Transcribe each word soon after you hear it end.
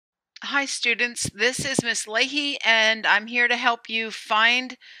Hi, students. This is Miss Leahy, and I'm here to help you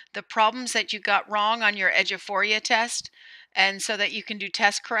find the problems that you got wrong on your Eduphoria test, and so that you can do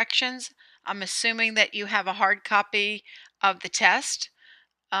test corrections. I'm assuming that you have a hard copy of the test,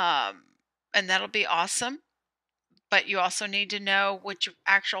 um, and that'll be awesome. But you also need to know which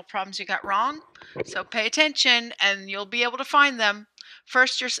actual problems you got wrong. So pay attention, and you'll be able to find them.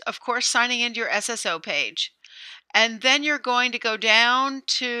 First, you're, of course, signing into your SSO page. And then you're going to go down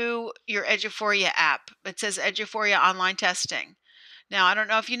to your Eduphoria app. It says Eduphoria Online Testing. Now, I don't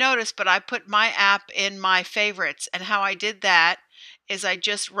know if you noticed, but I put my app in my favorites. And how I did that is I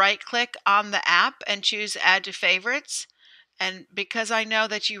just right-click on the app and choose Add to Favorites. And because I know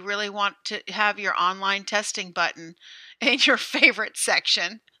that you really want to have your online testing button in your favorite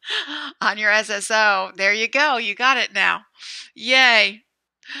section on your SSO, there you go. You got it now. Yay.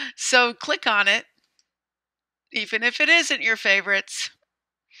 So click on it, even if it isn't your favorites.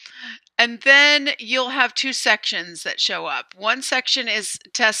 And then you'll have two sections that show up. One section is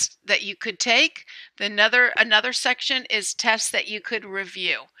tests that you could take. Another section is tests that you could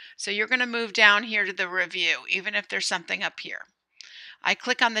review. So you're going to move down here to the review, even if there's something up here. I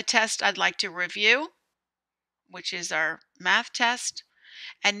click on the test I'd like to review, which is our math test.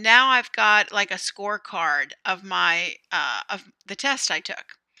 And now I've got like a scorecard of my of the test I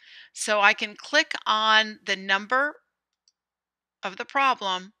took. So I can click on the number of the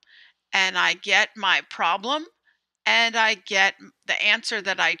problem, and I get my problem, and I get the answer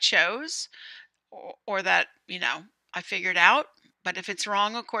that I chose, or that, I figured out. But if it's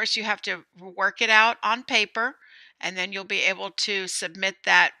wrong, of course, you have to work it out on paper, and then you'll be able to submit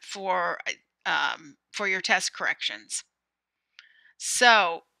that for your test corrections.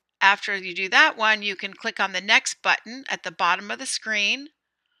 So after you do that one, you can click on the next button at the bottom of the screen,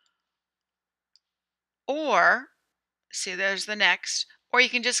 or see, there's the next, or you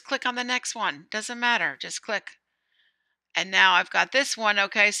can just click on the next one. Doesn't matter, just click. And now I've got this one.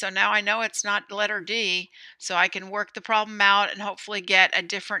 Okay, so now I know it's not letter D, so I can work the problem out and hopefully get a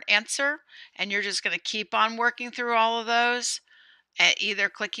different answer. And you're just going to keep on working through all of those, either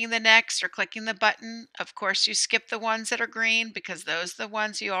clicking the next or clicking the button. Of course, you skip the ones that are green because those are the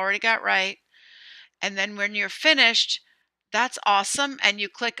ones you already got right. And then when you're finished, that's awesome, and you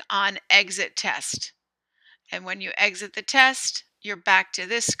click on Exit Test. And when you exit the test, you're back to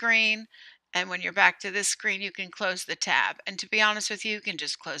this screen. And when you're back to this screen, you can close the tab. And to be honest with you, you can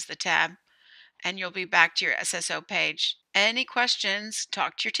just close the tab and you'll be back to your SSO page. Any questions,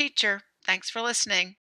 talk to your teacher. Thanks for listening.